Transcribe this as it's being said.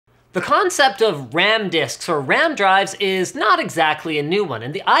The concept of RAM disks or RAM drives is not exactly a new one,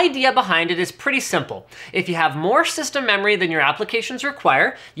 and the idea behind it is pretty simple. If you have more system memory than your applications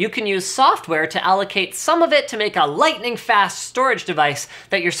require, you can use software to allocate some of it to make a lightning-fast storage device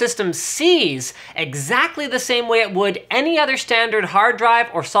that your system sees exactly the same way it would any other standard hard drive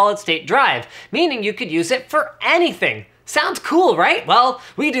or solid-state drive, meaning you could use it for anything. Sounds cool, right? Well,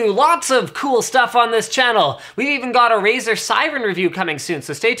 we do lots of cool stuff on this channel. We've even got a Razer Siren review coming soon,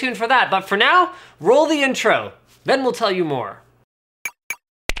 so stay tuned for that. But for now, roll the intro. Then we'll tell you more.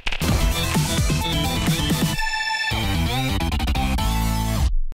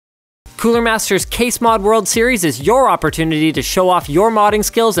 Cooler Master's Case Mod World Series is your opportunity to show off your modding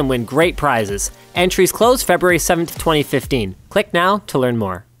skills and win great prizes. Entries close February 7th, 2015. Click now to learn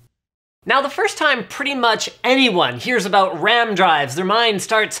more. Now, the first time pretty much anyone hears about RAM drives, their mind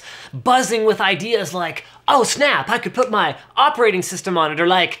starts buzzing with ideas like, oh snap, I could put my operating system on it, or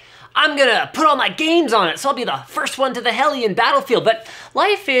like, I'm gonna put all my games on it, so I'll be the first one to the heli in Battlefield. But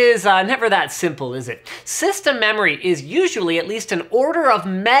life is never that simple, is it? System memory is usually at least an order of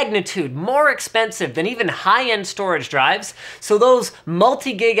magnitude more expensive than even high-end storage drives, so those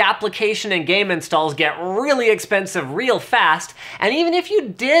multi-gig application and game installs get really expensive real fast, and even if you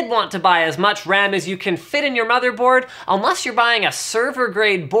did want to buy as much RAM as you can fit in your motherboard, unless you're buying a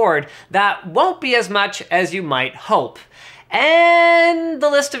server-grade board, that won't be as much as you might hope. And the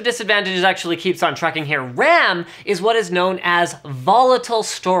list of disadvantages actually keeps on trucking here. RAM is what is known as volatile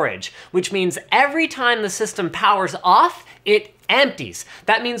storage, which means every time the system powers off, it empties.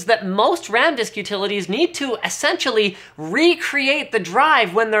 That means that most RAM disk utilities need to essentially recreate the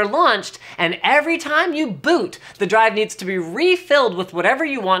drive when they're launched, and every time you boot, the drive needs to be refilled with whatever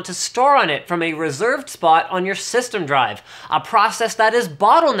you want to store on it from a reserved spot on your system drive, a process that is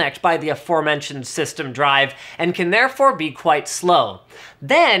bottlenecked by the aforementioned system drive and can therefore be quite slow.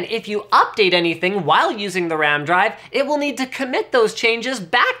 Then, if you update anything while using the RAM drive, it will need to commit those changes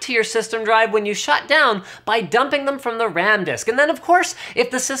back to your system drive when you shut down by dumping them from the RAM disk. And then, of course, if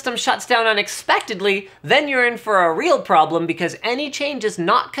the system shuts down unexpectedly, then you're in for a real problem because any changes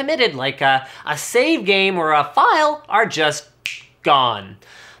not committed, like a save game or a file, are just gone.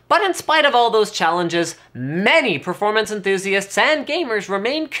 But in spite of all those challenges, many performance enthusiasts and gamers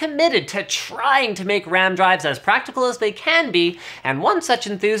remain committed to trying to make RAM drives as practical as they can be, and one such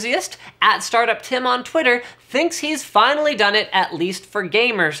enthusiast, @StartupTim on Twitter, thinks he's finally done it, at least for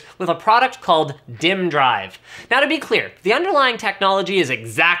gamers, with a product called Dimmdrive. Now, to be clear, the underlying technology is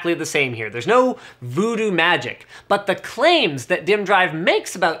exactly the same here. There's no voodoo magic, but the claims that Dimmdrive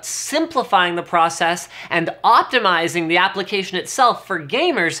makes about simplifying the process and optimizing the application itself for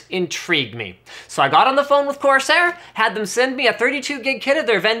gamers intrigued me. So I got on the phone with Corsair, had them send me a 32 gig kit of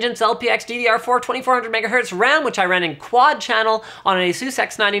their Vengeance LPX DDR4 2400 MHz RAM, which I ran in quad channel on an Asus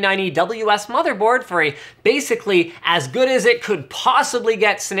X99E WS motherboard for a basically as good as it could possibly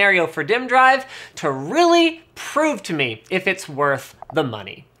get scenario for Dimmdrive to really prove to me if it's worth the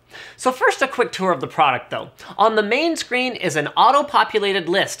money. So first, a quick tour of the product though. On the main screen is an auto-populated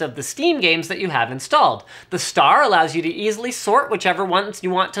list of the Steam games that you have installed. The star allows you to easily sort whichever ones you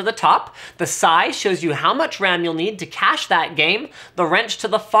want to the top. The size shows you how much RAM you'll need to cache that game. The wrench to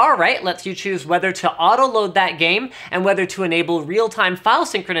the far right lets you choose whether to auto-load that game and whether to enable real-time file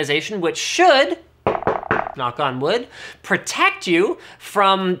synchronization, which should, knock on wood, protect you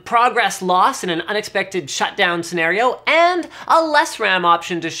from progress loss in an unexpected shutdown scenario, and a less RAM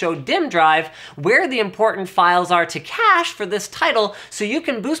option to show Dimmdrive where the important files are to cache for this title, so you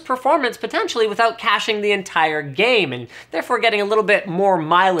can boost performance potentially without caching the entire game, and therefore getting a little bit more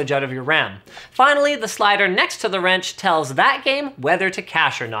mileage out of your RAM. Finally, the slider next to the wrench tells that game whether to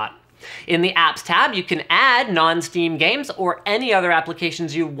cache or not. In the Apps tab, you can add non-Steam games or any other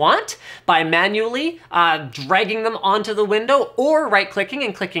applications you want by manually dragging them onto the window or right-clicking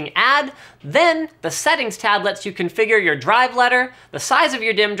and clicking Add. Then the Settings tab lets you configure your drive letter, the size of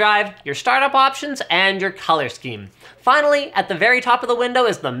your Dimmdrive, your startup options, and your color scheme. Finally, at the very top of the window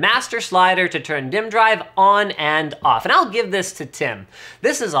is the master slider to turn Dimmdrive on and off. And I'll give this to Tim.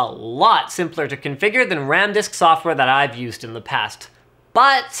 This is a lot simpler to configure than RAM disk software that I've used in the past.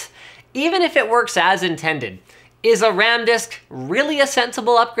 But even if it works as intended, is a RAM disk really a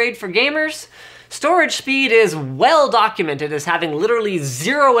sensible upgrade for gamers? Storage speed is well documented as having literally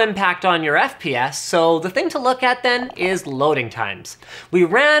zero impact on your FPS, so the thing to look at then is loading times. We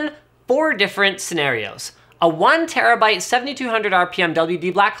ran 4 different scenarios. A 1 terabyte 7200 RPM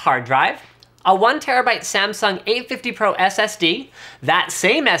WD Black hard drive, a 1TB Samsung 850 Pro SSD, that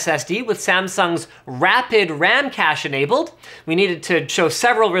same SSD with Samsung's rapid RAM cache enabled. We needed to show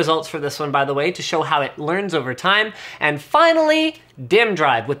several results for this one, by the way, to show how it learns over time. And finally,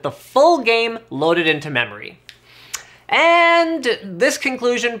 Dimmdrive with the full game loaded into memory. And this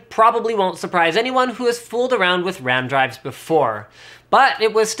conclusion probably won't surprise anyone who has fooled around with RAM drives before. But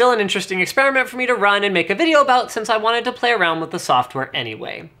it was still an interesting experiment for me to run and make a video about since I wanted to play around with the software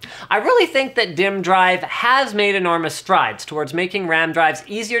anyway. I really think that Dimmdrive has made enormous strides towards making RAM drives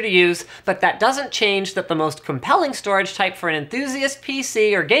easier to use, but that doesn't change that the most compelling storage type for an enthusiast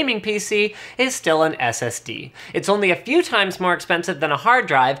PC or gaming PC is still an SSD. It's only a few times more expensive than a hard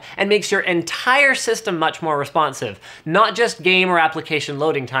drive and makes your entire system much more responsive, not just game or application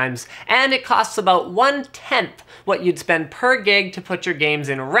loading times, and it costs about 1/10 what you'd spend per gig to put your games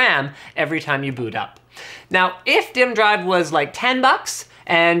in RAM every time you boot up. Now, if Dimmdrive was like 10 bucks,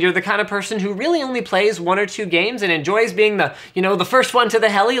 and you're the kind of person who really only plays 1 or 2 games and enjoys being the first one to the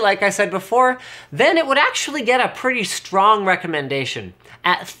heli, like I said before, then it would actually get a pretty strong recommendation.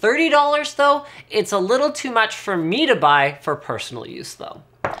 At $30 though, it's a little too much for me to buy for personal use though.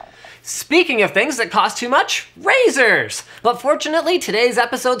 Speaking of things that cost too much, razors! But fortunately, today's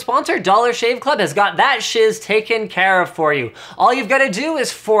episode sponsor, Dollar Shave Club, has got that shiz taken care of for you. All you've got to do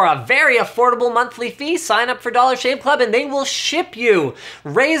is, for a very affordable monthly fee, sign up for Dollar Shave Club and they will ship you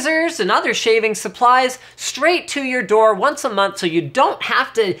razors and other shaving supplies straight to your door once a month, so you don't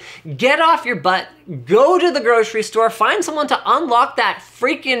have to get off your butt, go to the grocery store, find someone to unlock that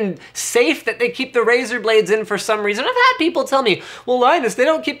freaking safe that they keep the razor blades in for some reason. I've had people tell me, well, Linus, they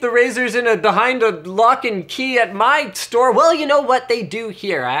don't keep the razors behind a lock and key at my store. Well, you know what they do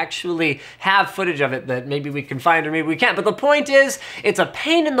here. I actually have footage of it that maybe we can find or maybe we can't. But the point is, it's a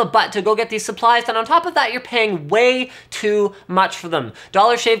pain in the butt to go get these supplies, and on top of that, you're paying way too much for them.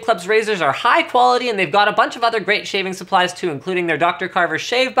 Dollar Shave Club's razors are high quality, and they've got a bunch of other great shaving supplies too, including their Dr. Carver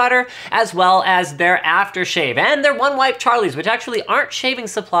shave butter, as well as their aftershave, and their One Wipe Charlies, which actually aren't shaving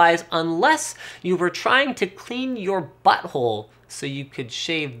supplies unless you were trying to clean your butthole so you could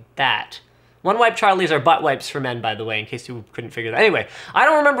shave that. One Wipe Charlies are butt wipes for men, by the way, in case you couldn't figure that. Anyway, I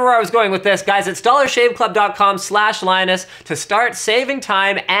don't remember where I was going with this. Guys, it's dollarshaveclub.com/Linus to start saving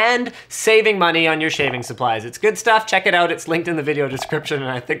time and saving money on your shaving supplies. It's good stuff. Check it out. It's linked in the video description, and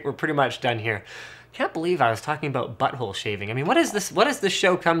I think we're pretty much done here. Can't believe I was talking about butthole shaving. I mean, what does this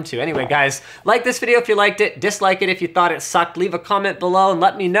show come to? Anyway, guys, like this video if you liked it, dislike it if you thought it sucked, leave a comment below and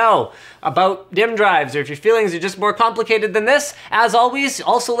let me know about Dimmdrives, or if your feelings are just more complicated than this. As always,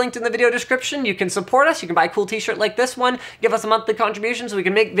 also linked in the video description, you can support us. You can buy a cool t-shirt like this one, give us a monthly contribution so we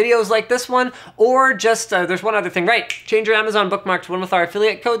can make videos like this one, or just, there's one other thing, right? Change your Amazon bookmark to one with our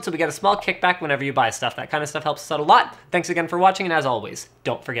affiliate code so we get a small kickback whenever you buy stuff. That kind of stuff helps us out a lot. Thanks again for watching, and as always,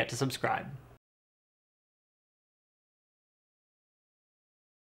 don't forget to subscribe.